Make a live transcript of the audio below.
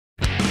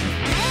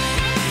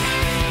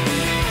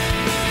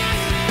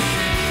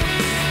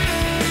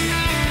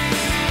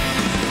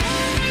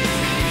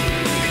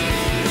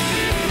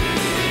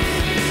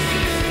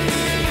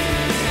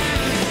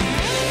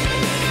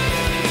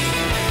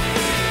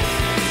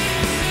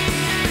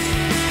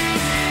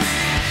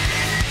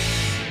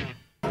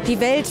Die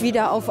Welt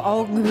wieder auf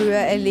Augenhöhe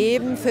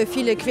erleben. Für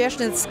viele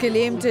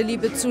Querschnittsgelähmte,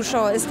 liebe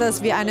Zuschauer, ist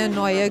das wie eine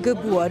neue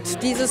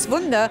Geburt. Dieses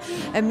Wunder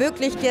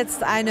ermöglicht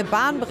jetzt eine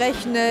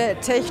bahnbrechende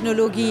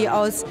Technologie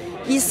aus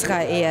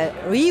Israel.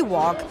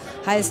 ReWalk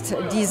heißt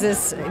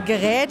dieses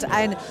Gerät,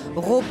 ein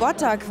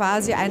Roboter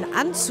quasi, ein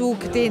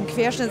Anzug, den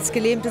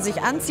Querschnittsgelähmte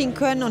sich anziehen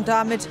können und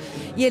damit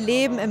ihr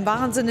Leben im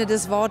wahren Sinne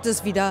des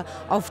Wortes wieder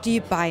auf die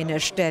Beine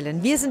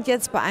stellen. Wir sind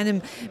jetzt bei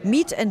einem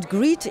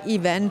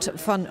Meet-and-Greet-Event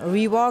von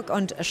ReWalk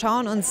und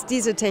schauen uns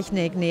diese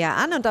Technik näher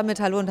an. Und damit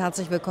hallo und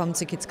herzlich willkommen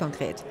zu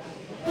Kiez-Konkret.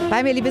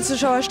 Bei mir, liebe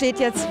Zuschauer, steht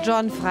jetzt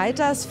John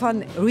Freiters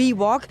von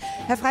ReWalk.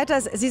 Herr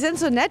Freiters, Sie sind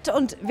so nett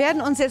und werden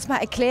uns jetzt mal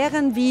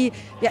erklären, wie,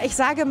 ja, ich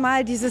sage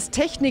mal, dieses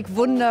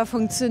Technikwunder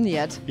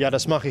funktioniert. Ja,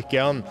 das mache ich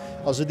gern.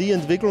 Also die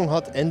Entwicklung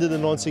hat Ende der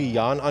 90er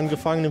Jahren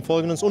angefangen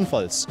infolge eines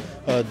Unfalls.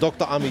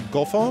 Dr. Amit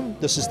Goffer,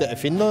 das ist der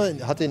Erfinder,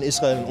 hatte in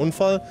Israel einen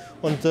Unfall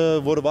und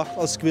wurde wach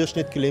als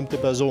querschnittgelähmte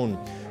Person.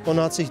 Und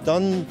hat sich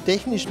dann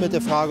technisch mit der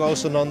Frage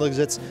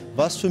auseinandergesetzt,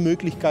 was für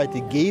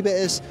Möglichkeiten gäbe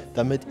es,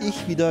 damit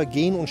ich wieder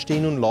gehen und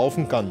stehen und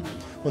laufen kann.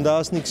 Und da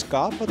es nichts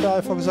gab, hat er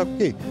einfach gesagt,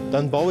 okay,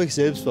 dann baue ich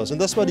selbst was.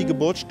 Und das war die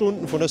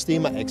Geburtsstunden von das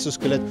Thema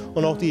Exoskelett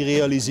und auch die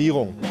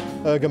Realisierung.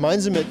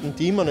 Gemeinsam mit einem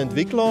Team an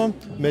Entwicklern,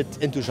 mit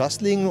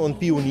Enthusiastlingen und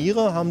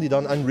Pioniere haben die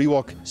dann ein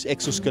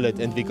ReWalk-Exoskelett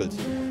entwickelt.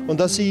 Und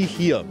das sehe ich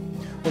hier.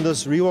 Und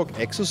das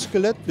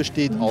ReWalk-Exoskelett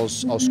besteht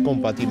aus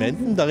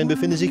Kompartimenten, darin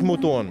befinden sich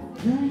Motoren.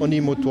 Und die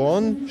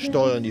Motoren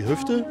steuern die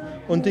Hüfte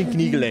und den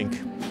Kniegelenk.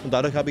 Und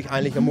dadurch habe ich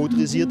eigentlich ein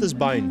motorisiertes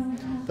Bein.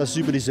 Das ist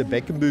über diese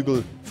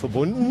Beckenbügel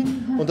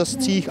verbunden und das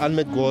ziehe ich an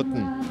mit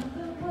Gurten.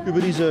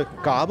 Über diese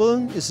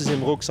Kabel ist es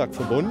im Rucksack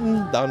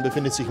verbunden. Darin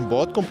befindet sich ein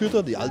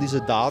Bordcomputer, der all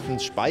diese Daten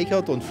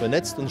speichert und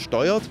vernetzt und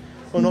steuert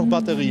und noch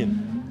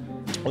Batterien.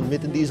 Und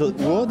mit dieser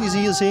Uhr, die Sie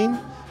hier sehen,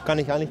 kann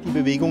ich eigentlich die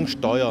Bewegung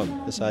steuern.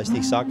 Das heißt,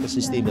 ich sage das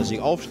System, dass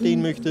ich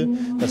aufstehen möchte,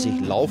 dass ich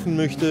laufen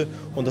möchte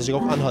und dass ich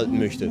auch anhalten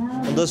möchte.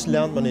 Und das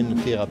lernt man in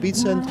einem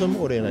Therapiezentrum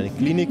oder in einer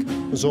Klinik.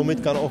 Und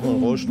somit kann auch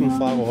ein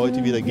Rollstuhlfahrer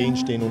heute wieder gehen,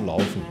 stehen und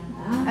laufen.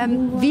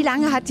 Wie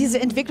lange hat diese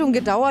Entwicklung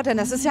gedauert? Denn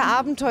das ist ja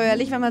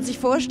abenteuerlich, wenn man sich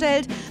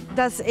vorstellt,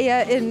 dass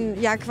er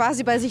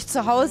quasi bei sich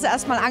zu Hause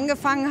erstmal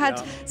angefangen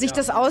hat, sich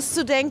das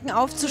auszudenken,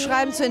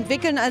 aufzuschreiben, zu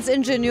entwickeln als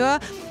Ingenieur,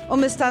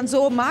 um es dann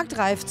so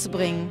marktreif zu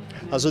bringen.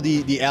 Also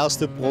die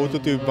erste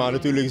Prototyp war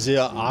natürlich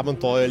sehr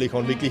abenteuerlich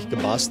und wirklich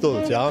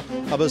gebastelt, ja.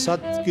 Aber es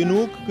hat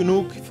genug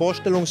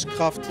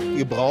Vorstellungskraft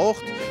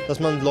gebraucht, dass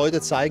man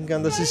Leute zeigen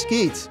kann, dass es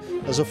geht.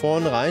 Also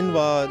vornherein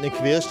war eine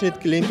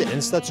querschnittgelähmte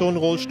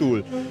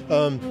Endstation-Rollstuhl.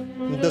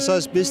 Das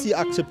heißt, bis die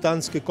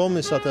Akzeptanz gekommen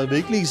ist, hat er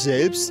wirklich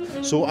selbst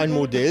so ein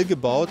Modell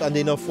gebaut, an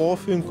dem er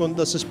vorführen konnte,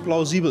 dass es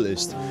plausibel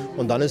ist.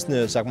 Und dann ist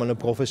eine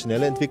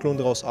professionelle Entwicklung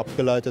daraus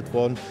abgeleitet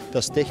worden.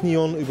 Das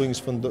Technion, übrigens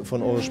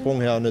von Ursprung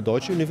her eine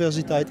deutsche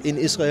Universität in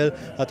Israel,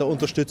 hat da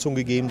Unterstützung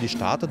gegeben. Die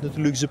Staat hat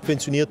natürlich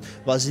subventioniert,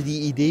 weil sie die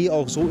Idee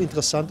auch so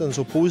interessant und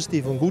so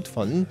positiv und gut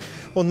fanden.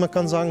 Und man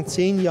kann sagen,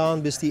 10 Jahre,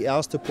 bis die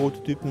ersten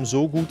Prototypen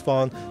so gut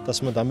waren,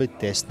 dass man damit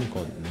testen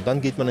konnte. Dann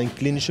geht man in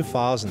klinische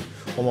Phasen,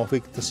 um auch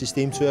wirklich das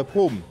System zu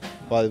erproben.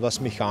 Weil was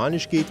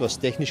mechanisch geht, was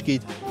technisch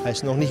geht,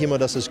 heißt noch nicht immer,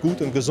 dass es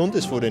gut und gesund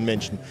ist für den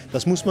Menschen.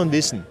 Das muss man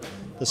wissen.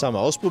 Das haben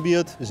wir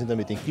ausprobiert, wir sind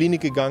damit in die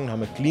Klinik gegangen,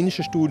 haben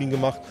klinische Studien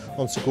gemacht,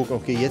 um zu gucken,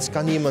 okay, jetzt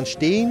kann jemand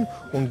stehen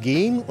und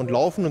gehen und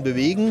laufen und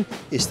bewegen.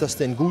 Ist das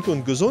denn gut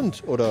und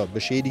gesund oder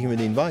beschädigen wir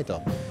den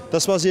weiter?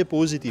 Das war sehr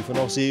positiv und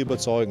auch sehr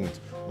überzeugend.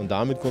 Und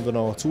damit konnten wir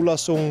auch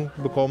Zulassungen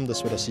bekommen,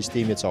 dass wir das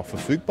System jetzt auch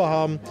verfügbar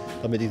haben,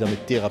 damit ich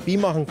damit Therapie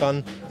machen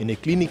kann, in die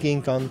Klinik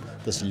gehen kann,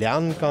 das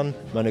lernen kann,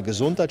 meine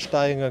Gesundheit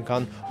steigern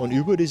kann und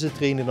über diese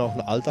Training auch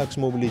eine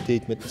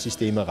Alltagsmobilität mit dem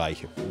System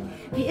erreiche.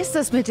 Wie ist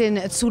das mit den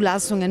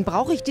Zulassungen?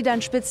 Brauche ich die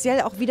dann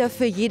speziell auch wieder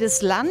für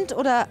jedes Land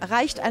oder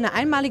reicht eine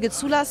einmalige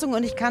Zulassung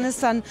und ich kann es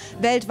dann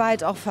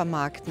weltweit auch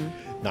vermarkten?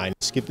 Nein,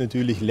 es gibt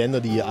natürlich Länder,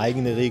 die ihre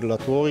eigenen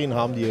Regulatorien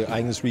haben, die ihr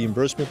eigenes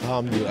Reimbursement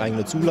haben, die ihre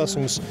eigene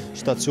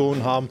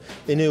Zulassungsstationen haben.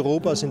 In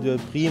Europa sind wir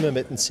primär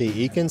mit einem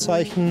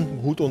CE-Kennzeichen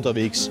gut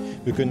unterwegs.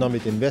 Wir können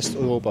damit in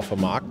Westeuropa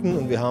vermarkten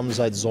und wir haben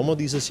seit Sommer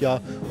dieses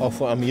Jahr auch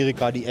von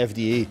Amerika die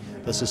FDA.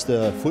 Das ist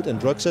der Food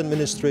and Drugs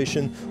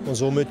Administration und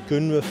somit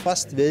können wir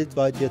fast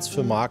weltweit jetzt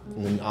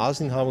vermarkten. In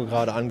Asien haben wir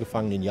gerade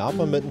angefangen, in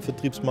Japan mit einem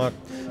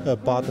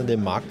Vertriebspartner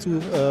den Markt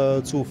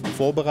zu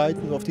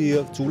vorbereiten auf die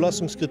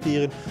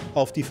Zulassungskriterien,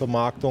 auf die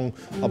Vermarktung.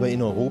 Aber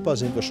in Europa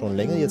sind wir schon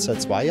länger, jetzt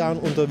seit 2 Jahren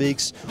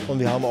unterwegs und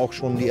wir haben auch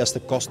schon die erste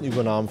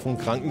Kostenübernahme von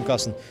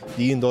Krankenkassen,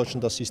 die in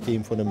Deutschland das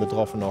System von den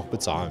Betroffenen auch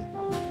bezahlen.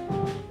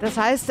 Das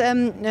heißt,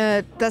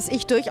 dass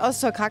ich durchaus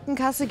zur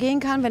Krankenkasse gehen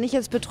kann, wenn ich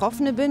jetzt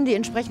Betroffene bin, die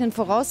entsprechenden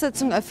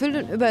Voraussetzungen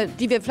erfülle, über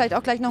die wir vielleicht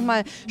auch gleich noch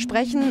mal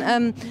sprechen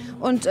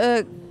und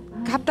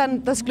habe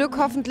dann das Glück,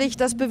 hoffentlich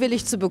das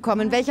bewilligt zu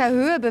bekommen. In welcher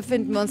Höhe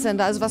befinden wir uns denn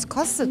da? Also was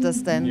kostet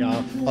das denn?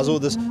 Ja, also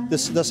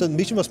Das hat ein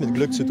bisschen was mit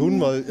Glück zu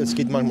tun, weil es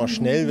geht manchmal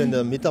schnell, wenn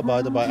der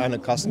Mitarbeiter bei einer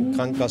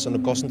Krankenkasse oder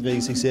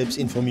Kostenträger sich selbst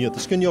informiert.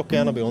 Das können die auch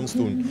gerne bei uns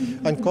tun.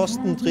 Ein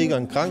Kostenträger,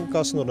 eine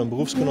Krankenkasse oder eine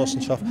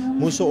Berufsgenossenschaft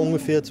muss so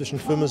ungefähr zwischen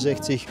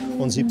 65.000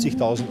 und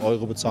 70.000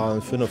 Euro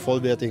bezahlen für eine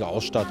vollwertige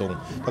Ausstattung.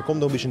 Da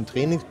kommt noch ein bisschen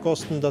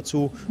Trainingskosten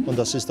dazu und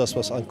das ist das,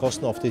 was an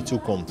Kosten auf dich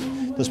zukommt.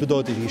 Das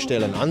bedeutet, ich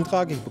stelle einen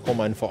Antrag, ich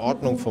bekomme eine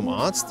Verordnung vom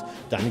Arzt,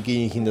 dann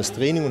gehe ich in das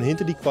Training und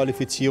hinter die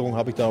Qualifizierung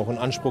habe ich dann auch einen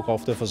Anspruch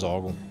auf der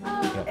Versorgung.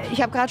 Ja.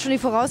 Ich habe gerade schon die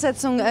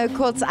Voraussetzungen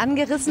kurz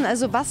angerissen.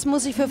 Also was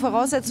muss ich für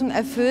Voraussetzungen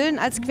erfüllen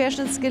als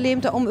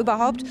Querschnittsgelähmter, um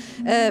überhaupt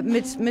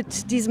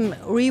mit diesem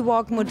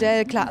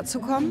ReWalk-Modell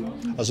klarzukommen?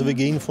 Also wir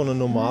gehen von einem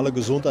normalen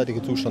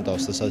gesundheitlichen Zustand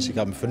aus. Das heißt, ich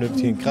habe einen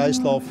vernünftigen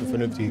Kreislauf, eine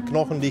vernünftige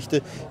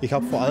Knochendichte. Ich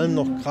habe vor allem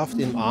noch Kraft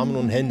in Armen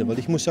und Händen, weil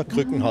ich muss ja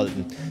Krücken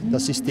halten.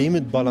 Das System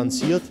wird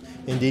balanciert,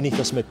 indem ich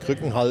das mit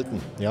Krücken halten.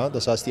 Ja,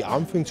 das heißt, die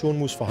Armfunktion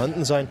muss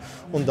vorhanden sein.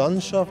 Und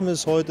dann schaffen wir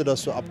es heute,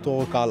 dass wir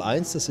Abdominal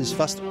 1, das ist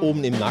fast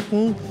oben im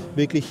Nacken,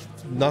 wirklich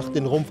nach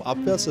dem Rumpf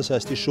abwärts. Das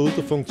heißt, die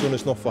Schulterfunktion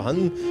ist noch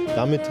vorhanden.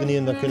 Damit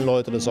trainieren, dann können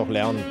Leute das auch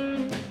lernen.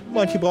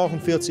 Manche brauchen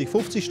 40,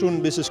 50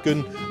 Stunden, bis es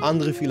können,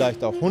 andere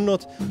vielleicht auch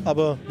 100.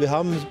 Aber wir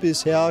haben es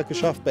bisher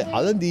geschafft, bei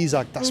allen, die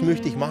sagen, das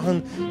möchte ich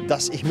machen,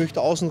 ich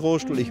möchte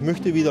Außenrollstuhl, ich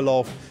möchte wieder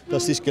laufen,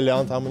 dass sie es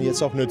gelernt haben und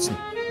jetzt auch nützen.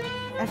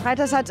 Herr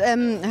Freiters, hat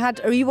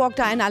ReWalk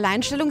da ein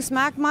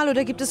Alleinstellungsmerkmal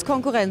oder gibt es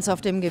Konkurrenz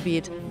auf dem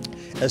Gebiet?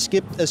 Es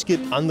gibt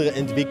andere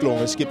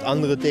Entwicklungen, es gibt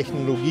andere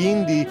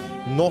Technologien, die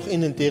noch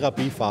in der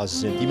Therapiephase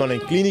sind, die man in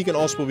Kliniken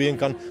ausprobieren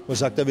kann. Man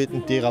sagt, da wird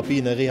eine Therapie,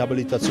 eine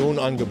Rehabilitation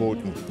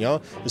angeboten. Ja?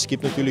 Es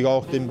gibt natürlich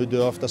auch den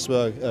Bedarf, dass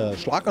wir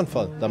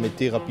Schlaganfall damit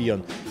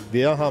therapieren.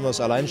 Wir haben das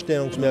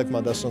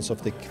Alleinstellungsmerkmal, dass wir uns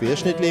auf die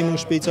Querschnittlähmung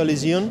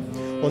spezialisieren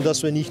und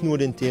dass wir nicht nur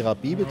den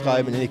Therapie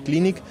betreiben in der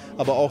Klinik,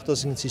 aber auch, dass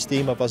ich ein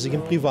System habe, was ich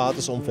im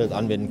privates Umfeld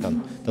anwenden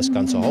kann. Das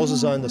kann zu Hause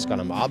sein, das kann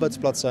am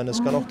Arbeitsplatz sein,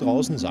 das kann auch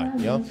draußen sein.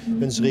 Ja?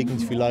 Wenn es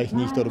regnet, vielleicht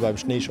nicht oder beim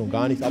Schnee schon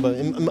gar nicht, aber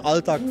im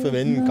Alltag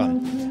verwenden kann.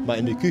 Mal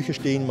in der Küche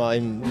stehen, mal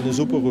in eine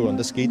Suppe rühren,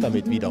 das geht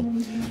damit wieder.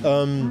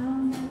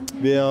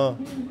 Wir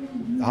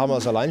haben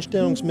als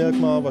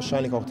Alleinstellungsmerkmal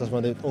wahrscheinlich auch, dass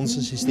man mit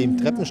unserem System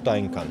Treppen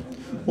steigen kann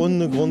und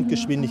eine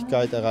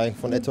Grundgeschwindigkeit erreichen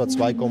von etwa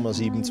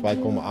 2,7,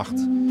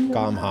 2,8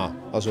 km/h,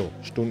 also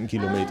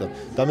Stundenkilometer.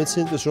 Damit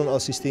sind wir schon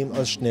als System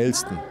als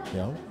schnellsten.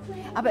 Ja?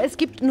 Aber es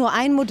gibt nur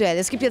ein Modell.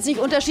 Es gibt jetzt nicht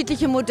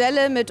unterschiedliche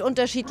Modelle mit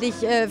unterschiedlich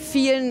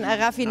vielen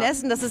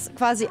Raffinessen. Das ist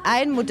quasi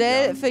ein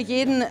Modell für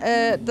jeden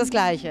das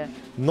gleiche.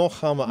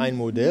 Noch haben wir ein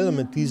Modell und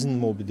mit diesem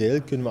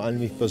Modell können wir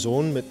eigentlich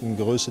Personen mit einer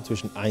Größe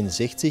zwischen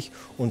 1,60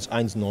 und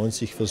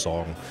 1,90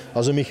 versorgen.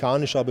 Also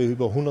mechanisch habe ich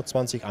über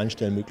 120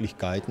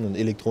 Einstellmöglichkeiten und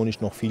elektronisch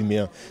noch viel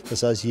mehr.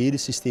 Das heißt,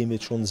 jedes System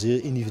wird schon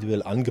sehr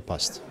individuell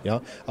angepasst,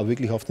 ja? Aber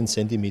wirklich auf den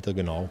Zentimeter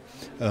genau.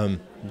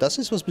 Das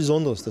ist was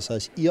Besonderes. Das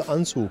heißt, Ihr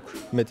Anzug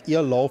mit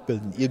Ihr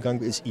Laufbild und Ihr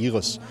Gang ist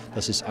Ihres.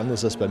 Das ist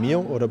anders als bei mir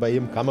oder bei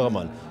Ihrem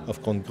Kameramann.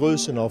 Aufgrund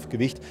Größe und auf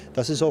Gewicht,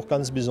 das ist auch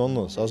ganz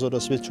besonders. Also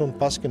das wird schon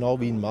passgenau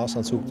wie ein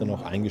Maßanzug dann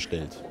auch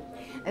eingestellt.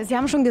 Sie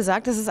haben schon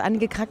gesagt, dass es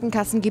einige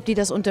Krankenkassen gibt, die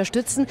das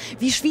unterstützen.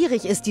 Wie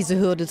schwierig ist diese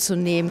Hürde zu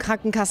nehmen,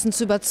 Krankenkassen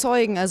zu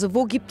überzeugen? Also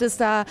wo gibt es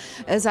da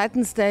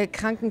seitens der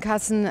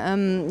Krankenkassen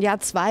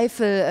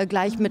Zweifel,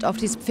 gleich mit auf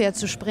dieses Pferd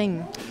zu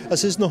springen?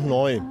 Es ist noch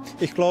neu.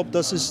 Ich glaube,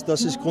 das ist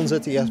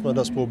grundsätzlich erstmal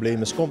das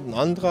Problem. Es kommt ein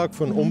Antrag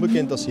für ein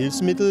unbekanntes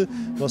Hilfsmittel,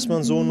 was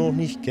man so noch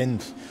nicht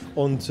kennt.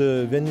 Und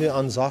wenn wir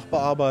an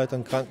Sachbearbeiter,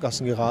 an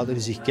Krankenkassen geraten,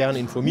 die sich gerne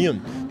informieren,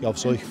 die auf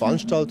solche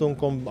Veranstaltungen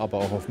kommen, aber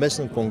auch auf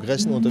Messen und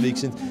Kongressen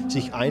unterwegs sind,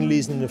 sich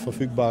einlesen in eine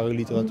verfügbare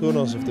Literatur,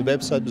 das auf der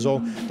Website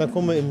besorgen, dann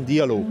kommen wir im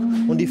Dialog.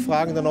 Und die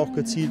fragen dann auch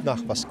gezielt nach,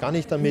 was kann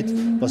ich damit,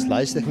 was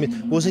leiste ich mit,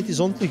 wo sind die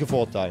sonstigen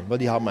Vorteile? Weil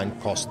die haben einen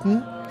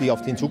Kosten, die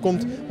auf den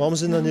zukommt, warum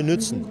sind dann die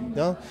Nützen?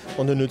 Ja?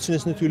 Und der Nützen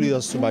ist natürlich,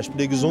 dass zum Beispiel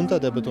die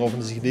Gesundheit der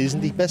Betroffenen sich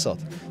wesentlich bessert,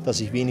 dass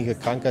ich weniger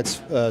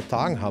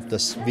Krankheitstage habe,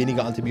 dass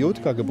weniger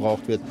Antibiotika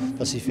gebraucht wird,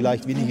 dass ich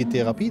vielleicht weniger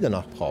Therapie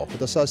danach brauche.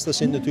 Das heißt, das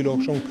sind natürlich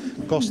auch schon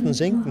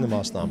kostensenkende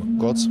Maßnahmen.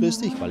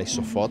 Kurzfristig, weil ich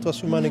sofort was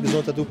für meine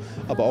Gesundheit tue,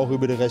 aber auch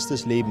über den Rest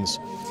des Lebens.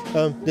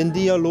 Den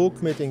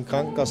Dialog mit den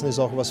Krankenkassen ist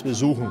auch, was wir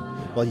suchen,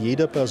 weil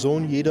jede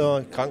Person,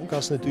 jeder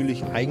Krankenkasse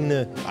natürlich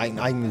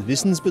eigenen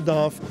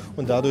Wissensbedarf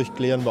und dadurch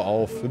klären wir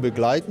auf. Wir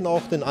begleiten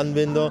auch den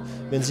Anwender.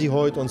 Wenn Sie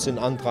heute uns den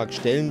Antrag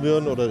stellen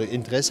würden oder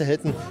Interesse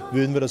hätten,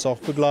 würden wir das auch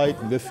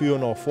begleiten. Wir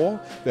führen auch vor.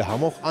 Wir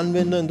haben auch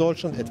Anwender in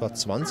Deutschland, etwa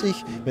 20,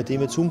 mit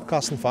denen wir zum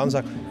Kassen fahren und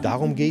sagen,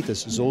 darum geht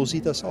es, so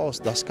sieht das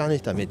aus, das kann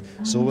ich damit,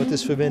 so wird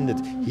es verwendet,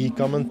 hier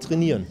kann man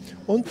trainieren.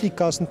 Und die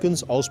Kassen können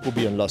es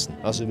ausprobieren lassen.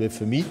 Also wir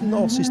vermieten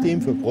auch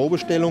System für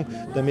Probestellung,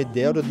 damit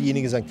der oder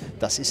diejenige sagt,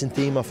 das ist ein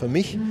Thema für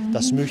mich,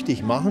 das möchte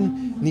ich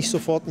machen, nicht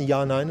sofort eine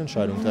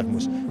Ja-Nein-Entscheidung treffen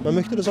muss. Man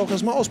möchte das auch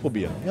erstmal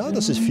ausprobieren. Ja,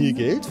 das ist viel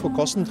Geld für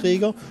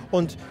Kostenträger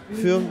und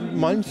für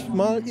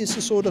manchmal ist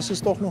es so, dass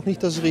es doch noch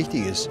nicht das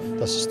Richtige ist,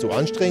 dass es zu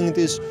anstrengend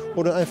ist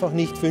oder einfach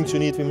nicht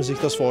funktioniert, wie man sich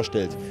das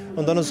vorstellt.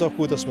 Und dann ist es auch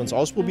gut, dass man es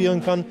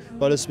ausprobieren kann,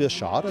 weil es wäre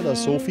schade,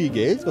 dass so viel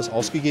Geld, was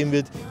ausgegeben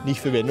wird, nicht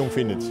Verwendung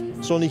findet.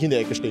 Soll nicht in der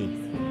Ecke stehen.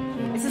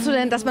 Ist es so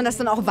denn, dass man das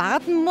dann auch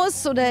warten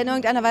muss oder in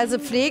irgendeiner Weise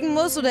pflegen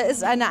muss? Oder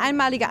ist eine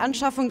einmalige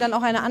Anschaffung dann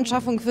auch eine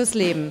Anschaffung fürs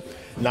Leben?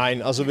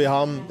 Nein, also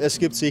es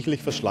gibt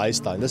sicherlich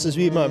Verschleißteile. Das ist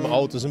wie immer im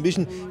Auto. So ein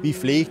bisschen, wie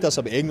pflege ich das,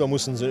 aber irgendwann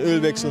müssen Sie einen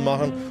Ölwechsel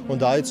machen.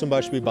 Und da jetzt zum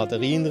Beispiel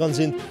Batterien dran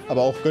sind,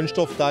 aber auch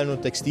Kunststoffteilen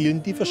und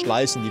Textilien, die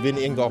verschleißen, die werden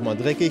irgendwann auch mal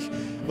dreckig.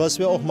 Was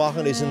wir auch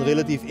machen, ist eine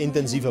relativ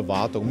intensive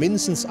Wartung.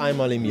 Mindestens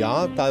einmal im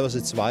Jahr,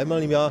 teilweise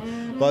zweimal im Jahr,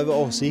 weil wir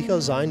auch sicher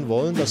sein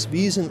wollen, dass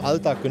wie es im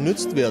Alltag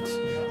genutzt wird,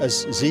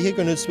 es sicher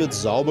genutzt wird,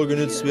 sauber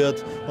genutzt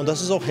wird und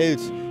dass es auch hält.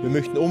 Wir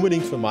möchten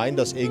unbedingt vermeiden,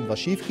 dass irgendwas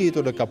schief geht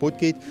oder kaputt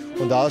geht.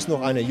 Und da es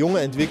noch eine junge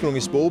Entwicklung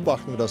ist,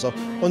 beobachten wir das auch.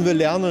 Und wir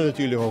lernen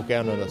natürlich auch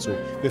gerne dazu.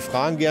 Wir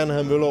fragen gerne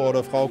Herrn Müller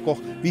oder Frau Koch,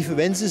 wie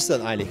verwenden Sie es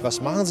denn eigentlich?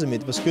 Was machen Sie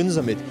mit? Was können Sie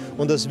damit?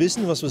 Und das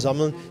Wissen, was wir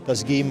sammeln,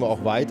 das geben wir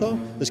auch weiter.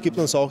 Es gibt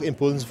uns auch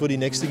Impulse für die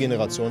nächste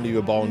Generation, die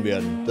wir bauen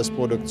werden. Das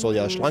Produkt soll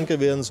ja schlanker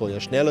werden, soll ja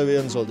schneller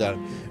werden, soll ja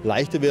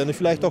leichter werden,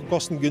 vielleicht auch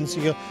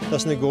kostengünstiger.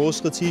 Das ist eine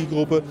größere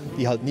Zielgruppe,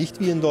 die halt nicht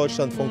wie in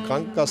Deutschland von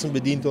Krankenkassen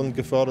bedient und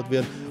gefördert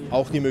werden,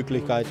 auch die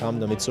Möglichkeit haben,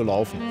 damit zu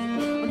laufen.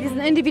 Und diesen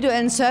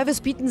individuellen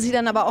Service bieten Sie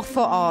dann aber auch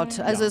vor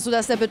Ort? Also so,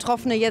 dass der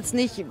Betroffene jetzt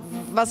nicht,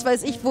 was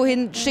weiß ich,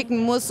 wohin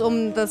schicken muss,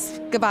 um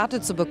das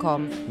gewartet zu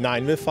bekommen?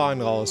 Nein, wir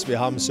fahren raus. Wir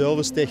haben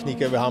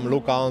Servicetechniker, wir haben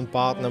lokalen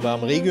Partner, wir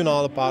haben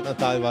regionale Partner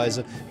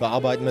teilweise. Wir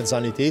arbeiten mit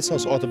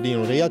Sanitätshaus, Orthopädie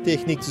und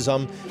Reha-Technik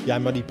zusammen, die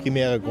einmal die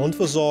primäre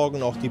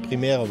Grundversorgung, auch die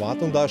primäre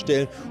Wartung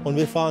darstellen. Und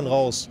wir fahren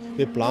raus.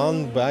 Wir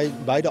planen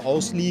bei der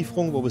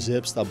Auslieferung, wo wir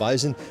selbst dabei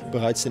sind,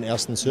 bereits den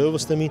ersten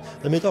Servicetermin,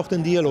 damit auch der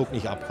Dialog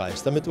nicht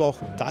abreißt, damit wir auch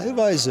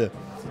teilweise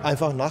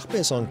einfach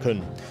nachbessern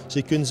können.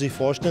 Sie können sich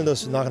vorstellen,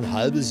 dass nach ein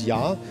halbes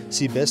Jahr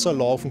Sie besser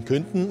laufen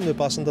könnten. Wir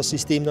passen das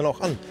System dann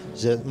auch an.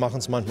 Sie machen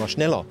es manchmal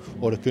schneller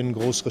oder können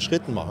größere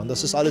Schritte machen.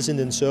 Das ist alles in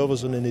den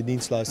Service und in den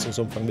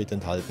Dienstleistungsumfang mit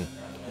enthalten.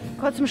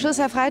 Kurz zum Schluss,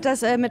 Herr Freitag,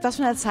 mit was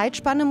für einer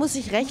Zeitspanne muss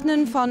ich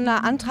rechnen von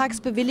einer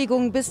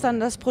Antragsbewilligung, bis dann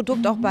das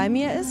Produkt auch bei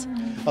mir ist?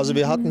 Also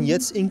wir hatten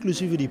jetzt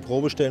inklusive die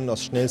Probestellung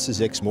das schnellste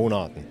 6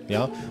 Monaten.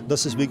 Ja?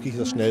 Das ist wirklich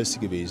das schnellste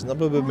gewesen.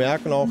 Aber wir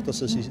merken auch, dass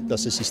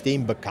das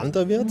System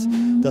bekannter wird,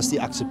 dass die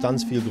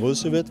Akzeptanz viel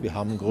größer wird. Wir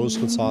haben eine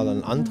größere Zahl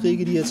an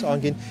Anträgen, die jetzt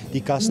angehen.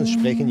 Die Kassen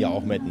sprechen ja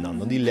auch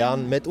miteinander. Und die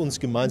lernen mit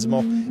uns gemeinsam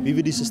auch, wie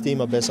wir dieses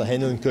Thema besser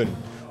handeln können.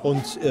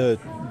 Und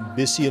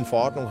bis Sie eine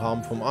Verordnung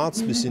haben vom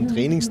Arzt, bis Sie einen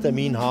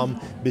Trainingstermin haben,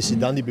 bis Sie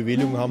dann die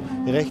Bewilligung haben,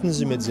 rechnen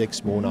Sie mit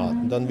 6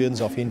 Monaten. Dann werden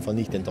Sie auf jeden Fall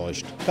nicht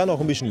enttäuscht. Kann auch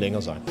ein bisschen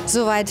länger sein.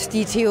 Soweit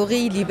die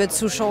Theorie, liebe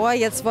Zuschauer.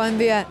 Jetzt wollen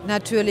wir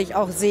natürlich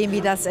auch sehen,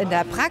 wie das in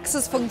der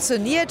Praxis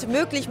funktioniert.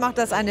 Möglich macht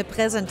das eine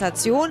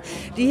Präsentation,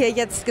 die hier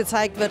jetzt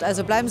gezeigt wird.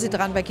 Also bleiben Sie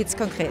dran bei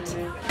Kiez-Konkret.